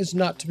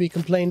not to be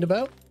complained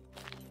about.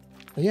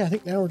 But yeah, I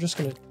think now we're just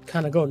gonna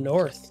kind of go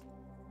north.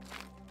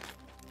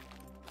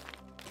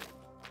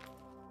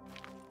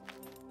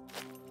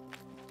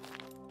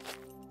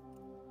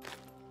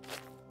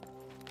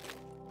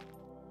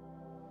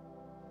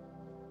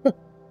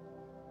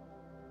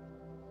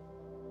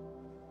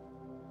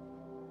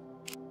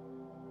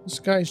 This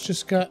guy's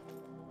just got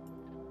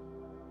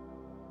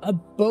a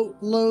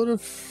boatload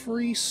of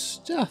free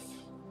stuff.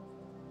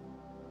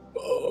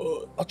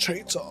 A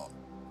chainsaw.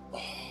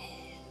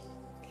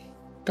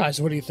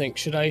 Guys, what do you think?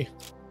 Should I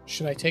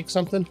take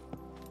something?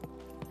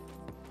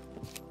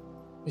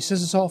 He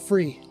says it's all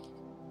free.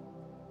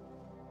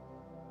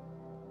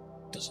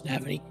 Doesn't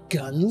have any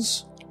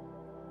guns.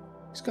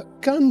 He's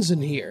got guns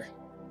in here.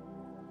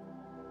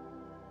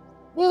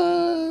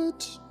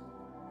 What?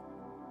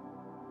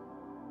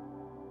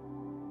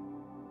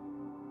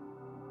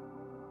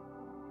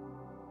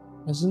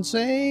 That's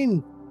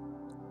insane.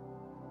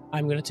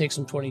 I'm gonna take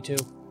some 22.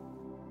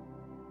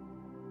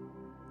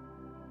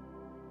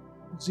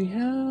 Does he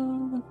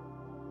have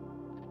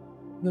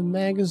the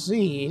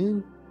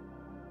magazine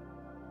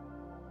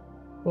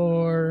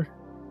for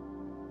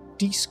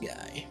this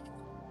guy?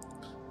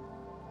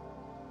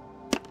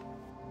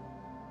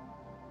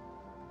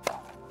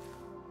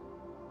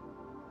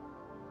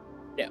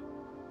 Yeah.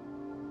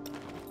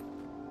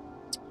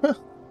 Huh.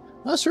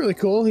 That's really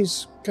cool.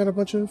 He's got a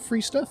bunch of free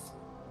stuff.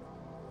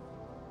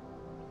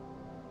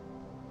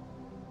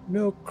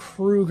 No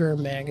Kruger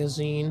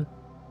magazine.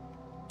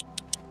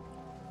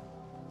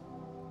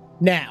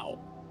 Now,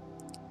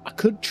 I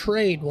could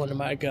trade one of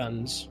my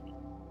guns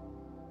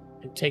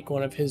and take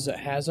one of his that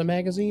has a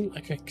magazine.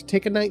 Like, I could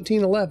take a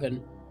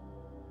 1911.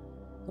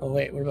 Oh,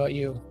 wait, what about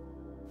you?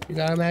 You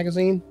got a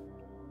magazine?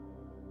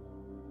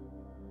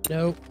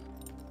 Nope.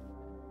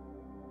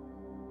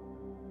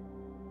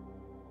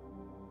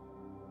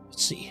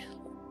 Let's see.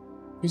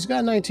 He's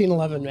got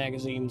 1911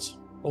 magazines.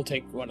 We'll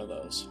take one of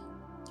those.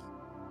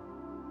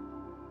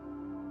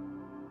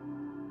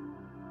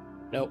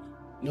 Nope.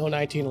 No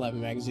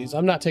 1911 magazines.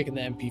 I'm not taking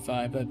the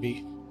MP5. That'd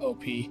be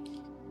OP.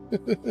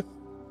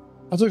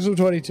 I took some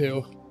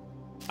 22.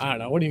 I don't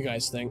know. What do you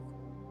guys think?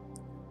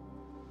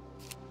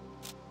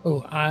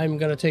 Oh, I'm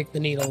gonna take the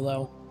needle,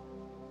 though.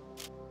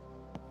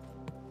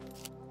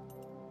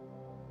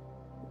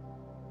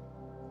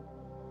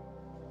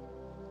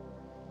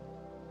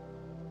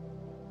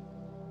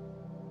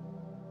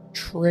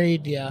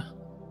 Trade ya.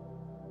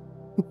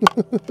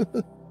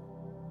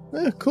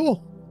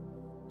 Cool.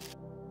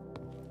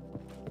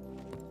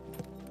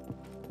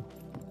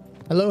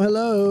 Hello,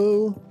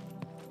 hello.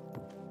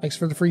 Thanks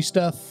for the free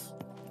stuff.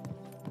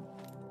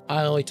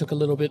 I only took a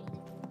little bit.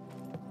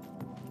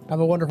 Have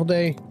a wonderful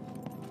day.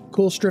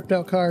 Cool stripped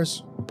out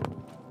cars.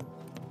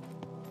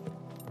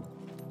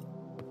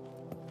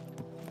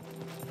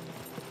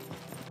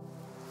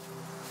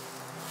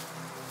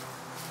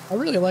 I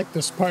really like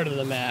this part of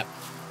the map.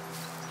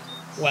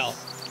 Well,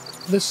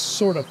 this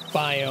sort of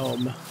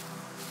biome,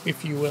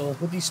 if you will,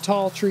 with these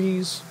tall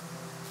trees,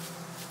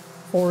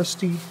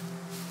 foresty.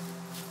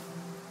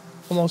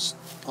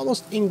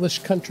 Almost English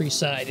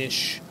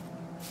countryside-ish.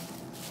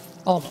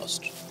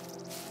 Almost.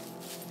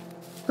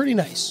 Pretty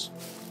nice.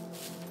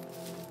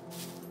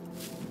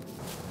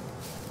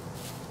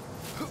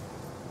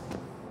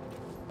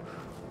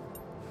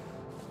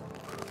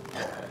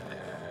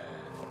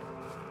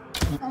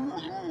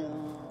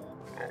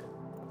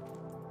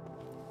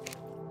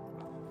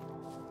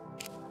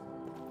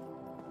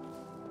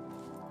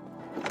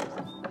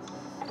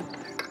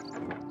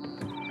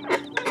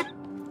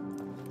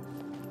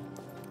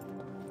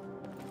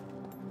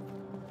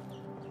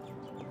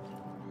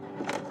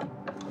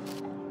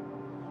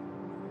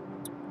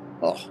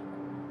 Oh.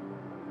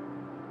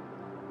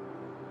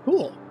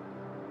 Cool.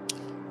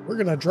 We're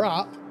gonna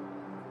drop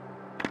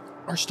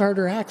our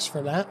starter axe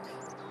for that.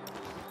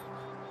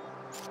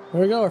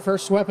 There we go, our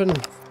first weapon.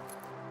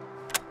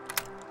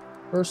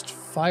 First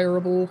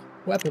fireable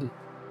weapon.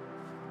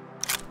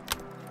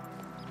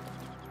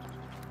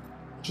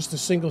 Just a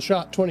single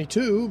shot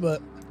 22,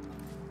 but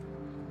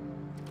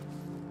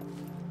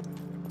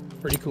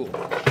pretty cool.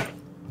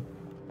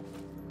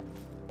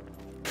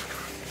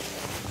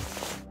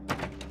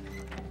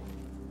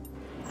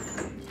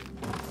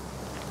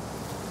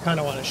 Kind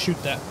of want to shoot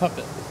that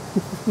puppet.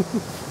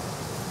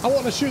 I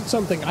want to shoot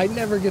something. I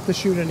never get to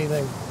shoot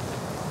anything.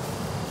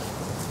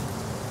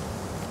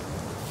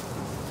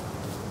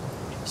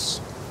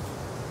 Yes.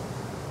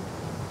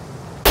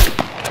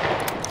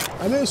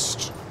 I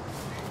missed.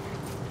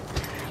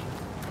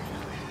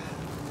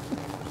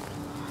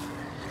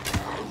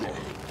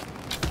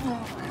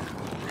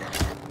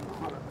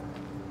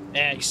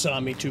 He saw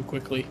me too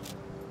quickly.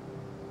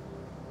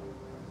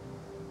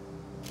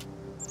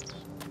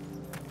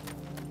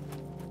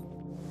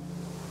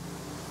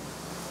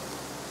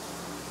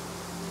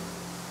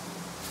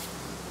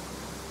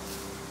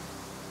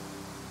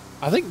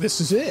 I think this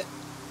is it.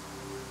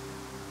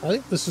 I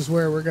think this is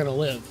where we're gonna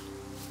live.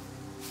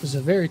 This is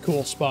a very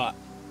cool spot.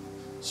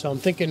 So I'm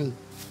thinking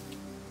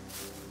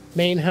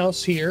main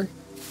house here.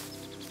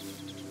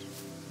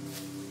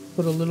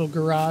 Put a little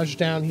garage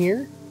down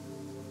here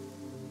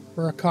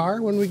for a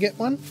car when we get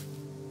one.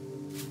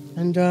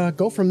 And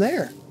go from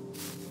there.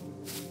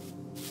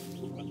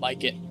 I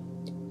like it.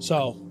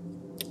 So,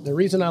 the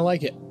reason I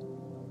like it.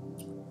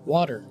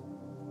 Water.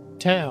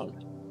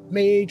 Town.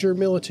 Major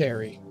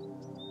military.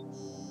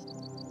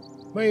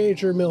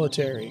 Major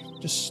military.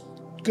 Just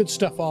good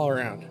stuff all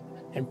around.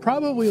 And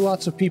probably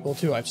lots of people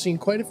too. I've seen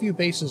quite a few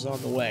bases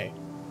on the way.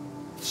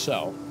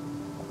 So,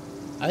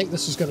 I think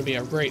this is going to be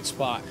a great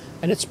spot.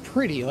 And it's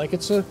pretty. Like,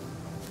 it's a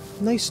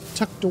nice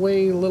tucked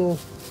away little,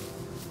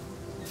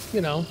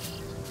 you know,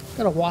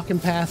 got a walking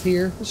path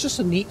here. It's just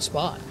a neat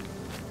spot.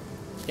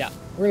 Yeah,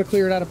 we're going to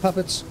clear it out of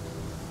puppets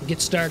and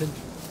get started.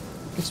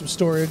 Get some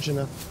storage and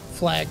a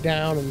flag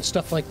down and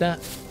stuff like that.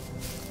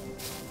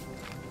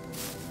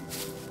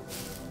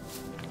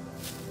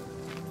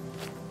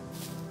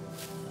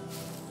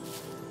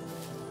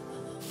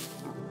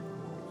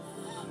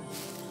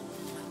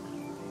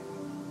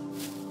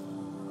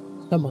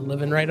 Someone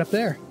living right up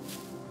there.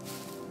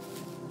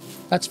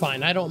 That's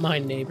fine. I don't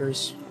mind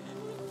neighbors.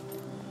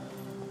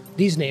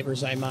 These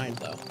neighbors I mind,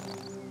 though.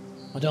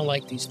 I don't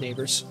like these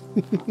neighbors.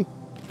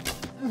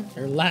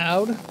 They're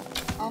loud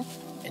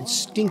and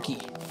stinky.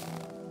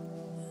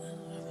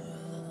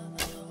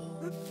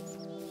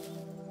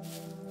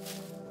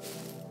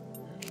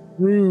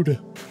 Rude.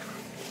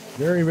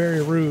 Very,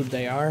 very rude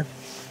they are.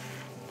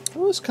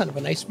 Oh, it's kind of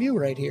a nice view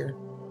right here.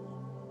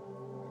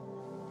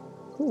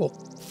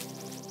 Cool.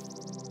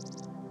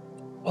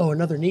 Oh,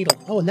 another needle.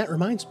 Oh, and that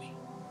reminds me.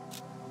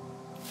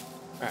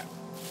 Alright.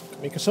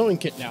 Make a sewing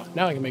kit now.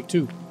 Now I can make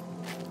 2.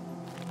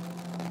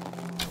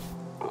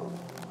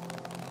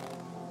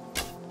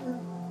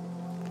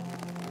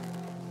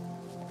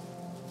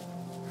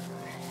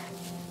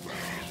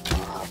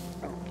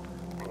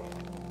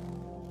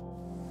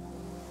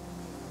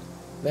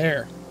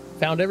 There.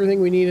 Found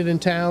everything we needed in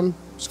town.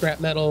 Scrap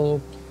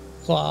metal,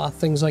 cloth,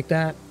 things like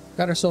that.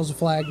 Got ourselves a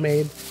flag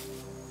made.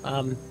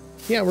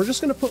 Yeah, we're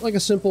just going to put like a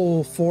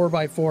simple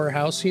 4x4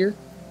 house here.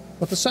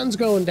 But the sun's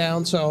going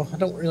down, so I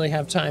don't really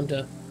have time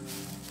to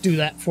do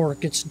that before it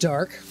gets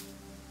dark.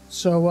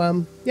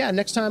 So, yeah,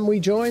 next time we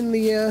join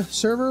the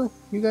server,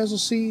 you guys will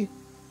see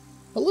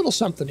a little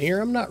something here.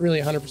 I'm not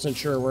really 100%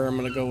 sure where I'm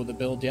going to go with the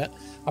build yet.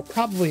 I'll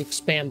probably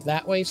expand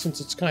that way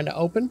since it's kind of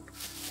open.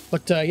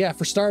 But, yeah,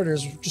 for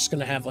starters, we're just going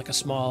to have like a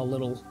small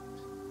little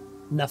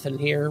nothing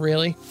here,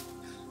 really.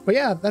 But,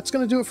 yeah, that's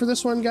going to do it for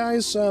this one,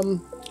 guys. I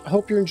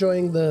hope you're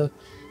enjoying the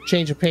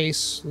change of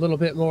pace, a little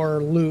bit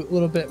more loot, a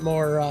little bit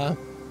more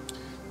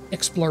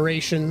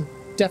exploration.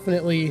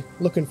 Definitely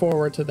looking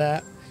forward to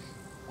that.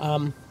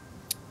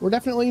 We're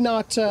definitely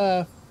not...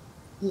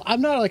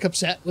 I'm not, like,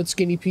 upset with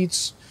Skinny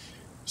Pete's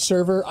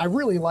server. I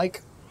really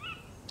like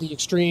the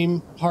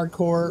extreme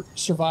hardcore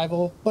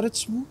survival, but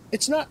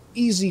it's not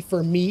easy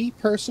for me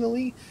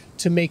personally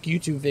to make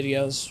YouTube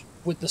videos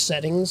with the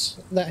settings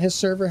that his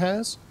server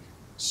has.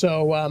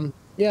 So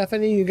yeah, if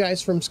any of you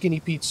guys from Skinny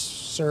Pete's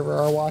server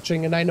are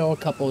watching, and I know a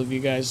couple of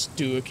you guys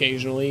do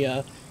occasionally,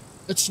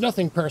 it's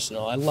nothing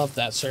personal. I love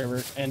that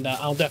server, and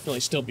I'll definitely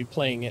still be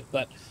playing it,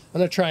 but I'm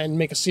gonna try and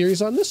make a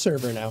series on this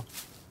server now.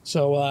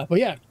 So but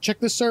yeah, check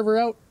this server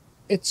out.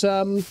 It's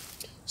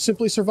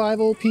Simply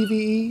Survival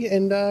PVE,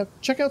 and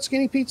check out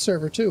Skinny Pete's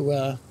server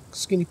too,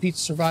 Skinny Pete's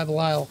Survival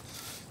Isle.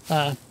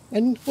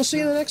 And we'll see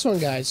you in the next one,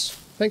 guys.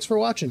 Thanks for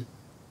watching.